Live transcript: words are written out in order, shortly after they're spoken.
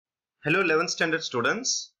Hello 11th standard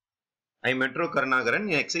students, I am Metro Karnagaran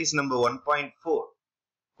in exercise number 1.4,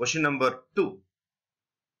 question number 2.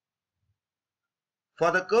 For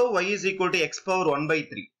the curve y is equal to x power 1 by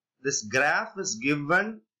 3, this graph is given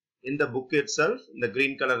in the book itself, in the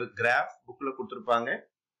green color graph, book la kuduthirupanga.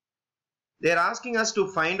 They are asking us to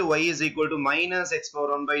find y is equal to minus x power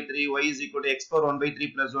 1 by 3, y is equal to x power 1 by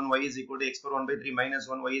 3 plus 1, y is equal to x power 1 by 3 minus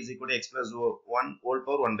 1, y is equal to x plus 1 whole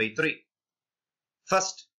power 1 by 3.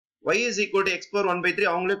 First, y is equal to x power 1 by 3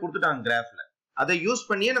 அவங்களே கொடுத்துட்டாங்க கிராஃப்ல. அதை use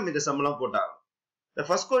பண்ணியே நம்ம இந்த சம்லாம் போட்டாங்க. The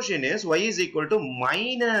first question is y is equal to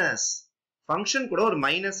minus. Function கூட ஒரு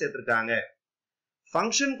minus சேர்த்திருக்காங்க.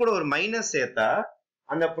 Function கூட ஒரு மைனஸ் சேர்த்தா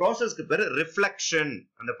அந்த ப்ராசஸ்க்கு பேர் ரிஃப்ளெக்ஷன்.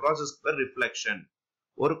 அந்த ப்ராசஸ்க்கு பேர் ரிஃப்ளெக்ஷன்.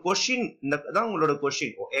 ஒரு क्वेश्चन இதான் உங்களோட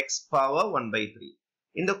क्वेश्चन x power 1 by 3.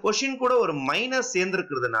 இந்த क्वेश्चन கூட ஒரு மைனஸ்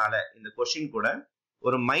சேர்ந்திருக்கிறதுனால இந்த क्वेश्चन கூட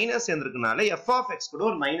ஒரு மைனஸ் சேர்ந்திருக்கனால f of x கூட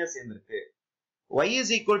ஒரு minus சேர்ந்திருக்கு. y is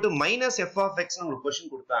equal to minus f of x னு ஒரு क्वेश्चन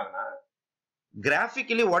கொடுத்தாங்கன்னா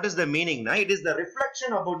graphically what is the meaning na it is the reflection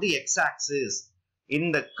about the x axis.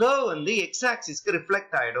 இந்த curve வந்து x axis க்கு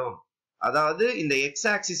reflect ஆயிடும். அதாவது இந்த x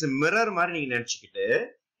axis மிரர் மாதிரி நீங்க நினைச்சிட்டு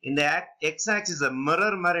இந்த x axis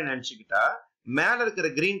மிரர் மாதிரி நினைச்சிட்டா மேல இருக்கிற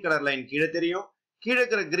கிரீன் கலர் லைன் கீழே தெரியும், கீழே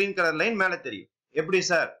இருக்கிற கிரீன் கலர் லைன் மேல தெரியும். எப்படி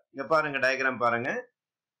சார்? இங்க பாருங்க டயகிராம் பாருங்க.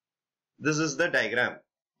 This is the diagram.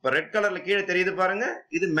 இப்ப ரெட் கலர்ல கீழே தெரியுது பாருங்க,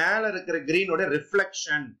 இது மேல இருக்கிற கிரீனோட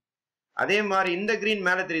ரிஃப்ளெக்ஷன். அதே மாதிரி இந்த கிரீன்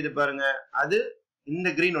மேல தெரியுது பாருங்க, அது இந்த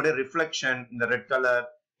கிரீனோட ரிஃப்ளெக்ஷன். இந்த ரெட் கலர்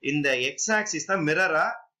இந்த எக்ஸ் ஆக்சிஸ் தான் மிரரா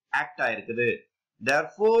ஆக்ட் ஆயிருக்குது.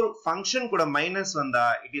 therefore ஃபங்க்ஷன் கூட மைனஸ் வந்தா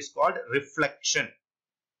it is called reflection.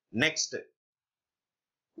 next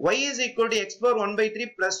y is equal to x power 1 by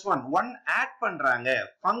 3 plus 1 1 add பண்றாங்க.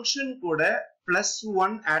 ஃபங்க்ஷன் கூட plus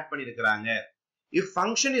 1 ஆட் பண்ணிருக்காங்க. if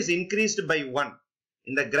function is increased by 1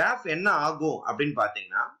 இந்த கிராஃப் என்ன ஆகும் அப்படின்னு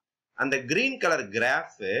பாத்தீங்கன்னா அந்த green colour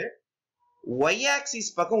graph y axis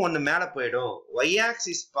பக்கம் ஒன்னு மேல போயிடும், y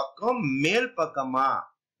ஆக்சிஸ் பக்கம் மேல்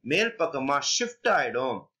பக்கமா ஷிஃப்ட்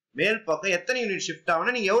ஆயிடும். மேல் பக்கம் எத்தனை யூனிட் ஷிஃப்ட்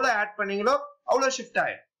ஆகும்னா நீங்க எவ்வளவு ஆட் பண்ணீங்களோ அவ்வளவு ஷிஃப்ட்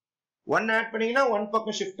ஆயிடும். 1 ஆட் பண்ணீங்கன்னா 1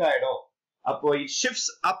 பக்கம் ஷிஃப்ட் ஆயிடும். அப்போ it shifts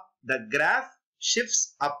up, the graph shifts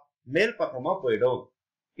up, மேல் பக்கமா போயிடும்.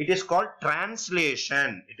 it is called translation.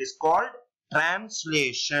 it is called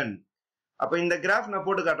translation. அப்ப இந்த கிராஃப் நான்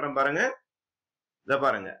போட்டு காட்டுறேன் பாருங்க. இத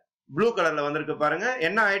பாருங்க, ப்ளூ கலர்ல வந்திருக்கு பாருங்க.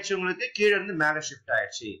 என்ன ஆயிடுச்சு உங்களுக்கு? கீழ இருந்து மேல ஷிஃப்ட்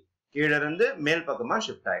ஆயிடுச்சு, கீழ இருந்து மேல் பக்கமா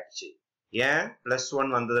ஷிஃப்ட் ஆயிடுச்சு. ஏன்? +1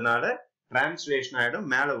 வந்ததுனால டிரான்ஸ்லேஷன் ஆயிடும்,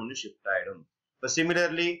 மேல ஒன்னு ஷிஃப்ட் ஆயிடும். இப்ப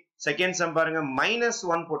சிமிலர்லி செகண்ட் சம் பாருங்க,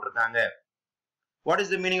 -1 போட்டிருக்காங்க. What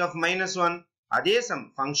is the meaning of -1? அதே சம்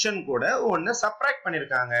ஃபங்க்ஷன் கூட ஒன்னு சப்ட்ராக்ட்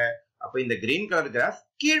பண்ணிருக்காங்க. அப்ப இந்த கிரீன் கலர் கிராஃப்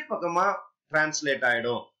கீழ் பக்கமா டிரான்ஸ்லேட்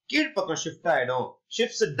ஆயிடும், கீழ்பக்கம் ஷிஃப்ட் ஆயிடும்.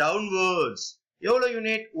 Shifts downwards. எவ்வளவு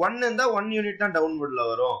யூனிட்? 1 இருந்தா 1 யூனிட் தான் டவுன்வர்ட்ல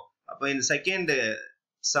வரும். அப்ப இந்த செகண்ட்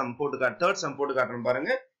சம் போட்டு தேர்ட் சம் போட்டு காட்டுறேன்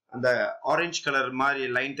பாருங்க. அந்த ஆரஞ்சு கலர் மாதிரி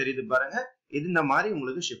லைன் தெரியுது பாருங்க, இது இந்த மாதிரி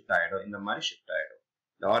உங்களுக்கு ஷிஃப்ட் ஆயிடும். இந்த மாதிரி ஷிஃப்ட் ஆயிடும்.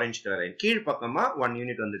 இந்த ஆரஞ்சு கலர் லைன் கீழ் பக்கமா 1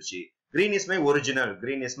 யூனிட் வந்துருச்சு. green is my original,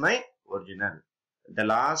 green is my original. the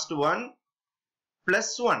last one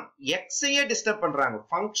 +1 x ஐயே டிஸ்டர்ப் பண்றாங்க.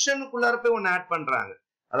 ஃபங்க்ஷனுக்குள்ளார போய் ஒன்னு ஆட் பண்றாங்க.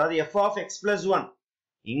 அதாவது f of x plus 1,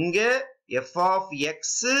 இங்க f of x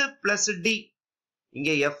plus d, இங்க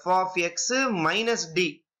f of x minus d.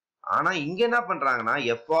 ஆனா இங்க என்ன பண்றாங்கன்னா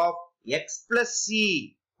f of x plus c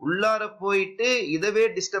உள்ளார போயிட்டு இதவே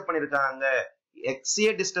டிஸ்டர்ப் பண்ணிருக்காங்க. x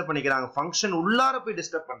ஏ டிஸ்டர்ப் பண்ணிக்கிறாங்க, ஃபங்க்ஷன் உள்ளார போய்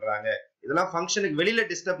டிஸ்டர்ப் பண்றாங்க. இதெல்லாம் ஃபங்க்ஷனுக்கு வெளியில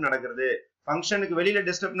டிஸ்டர்ப் நடக்கிறது. ஃபங்க்ஷனுக்கு வெளியில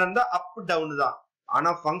டிஸ்டர்ப் நடந்தா அப் டவுன் தான். ஆனா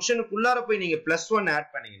ஃபங்க்ஷனுக்கு உள்ளார போய் நீங்க +1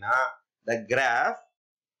 ஆட் பண்ணீங்கன்னா the graph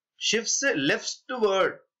shifts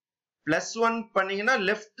leftward. +1 பண்ணீங்கன்னா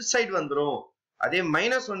லெஃப்ட் சைடு வந்துரும், அதே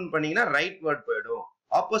 -1 பண்ணீங்கன்னா ரைட் வேர்ட் போயிடும்.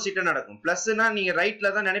 ஆப்போசிட்டா நடக்கும். பிளஸ்னா நீங்க ரைட்ல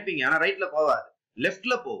தான் நினைப்பீங்க, ஆனா ரைட்ல போகாது,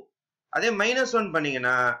 லெஃப்ட்ல போகும். அதே -1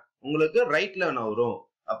 பண்ணீங்கன்னா உங்களுக்கு ரைட்ல வரும்.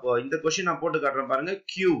 அப்போ இந்த क्वेश्चन நான் போட்டு காட்டுறேன் பாருங்க.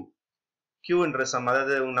 Qன்ற சம்,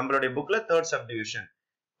 அதாவது நம்மளுடைய புக்ல third subdivision,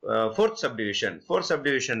 fourth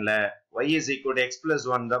சப்டிவிஷன்ல y is equal to x plus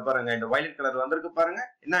 1 தான் பாருங்க. இந்த வயலட் கலர் வந்திருக்கு பாருங்க.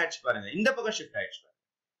 என்ன ஆயிடுச்சு பாருங்க, இந்த பக்கம் ஷிஃப்ட் ஆயிடுச்சு,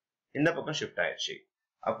 இந்த பக்கம் ஷிஃப்ட் ஆயிடுச்சு.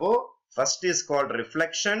 அப்போ first is called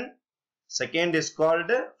reflection, second is called,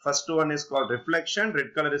 first one is called reflection, red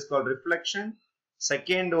color is called reflection,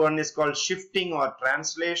 second one is called shifting or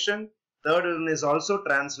translation, third one is also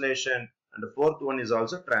translation, and the fourth one is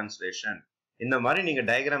also translation. இந்த மாதிரி நீங்க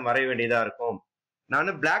diagram வரைய வேண்டியதா இருக்கும்.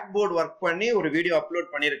 நான் blackboard work பண்ணி ஒரு video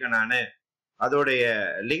upload பண்ணிருக்கேன். நானு அதோடைய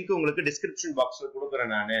லிங்க் உங்களுக்கு டிஸ்கிரிப்ஷன் பாக்ஸ்ல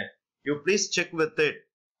கொடுக்குறேன். நானு you please check with it.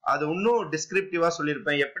 அது இன்னும் டிஸ்கிரிப்டிவா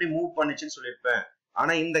சொல்லிருப்பேன், எப்படி மூவ் பண்ணுச்சுன்னு சொல்லிருப்பேன்.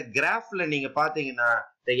 ஆனா இந்த கிராஃப்ல நீங்க பாத்தீங்கன்னா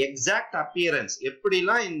the exact appearance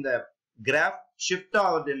எப்படிலாம் இந்த கிராஃப் ஷிஃப்ட்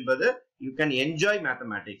ஆகுது என்பது you can enjoy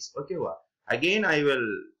mathematics. ஓகேவா? again I will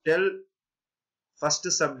tell first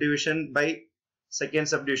subdivision by second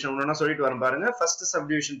subdivision. ஒண்ணா சொல்லிட்டு வரேன் பாருங்க. First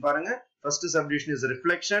subdivision பாருங்க. First subdivision is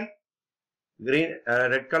reflection, green,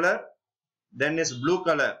 red color. Then is blue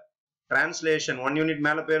color, translation 1 unit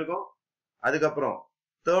மேல போயிருக்கும். அதுக்கப்புறம்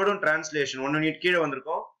third one translation 1 unit கீழே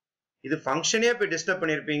வந்திருக்கும். இது ஃபங்க்ஷனே போய் டிஸ்டர்ப்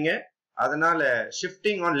பண்ணிருப்பீங்க. அதனால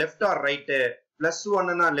shifting on left or right,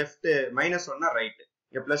 +1 னா left, -1 னா right.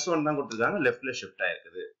 இங்க +1 தான் கொடுத்திருக்காங்க, leftல shift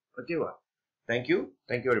ஆயிருக்குது. ஓகேவா? Thank you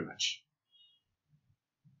very much.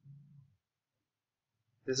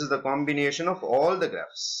 This is the combination of all the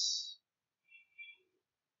graphs.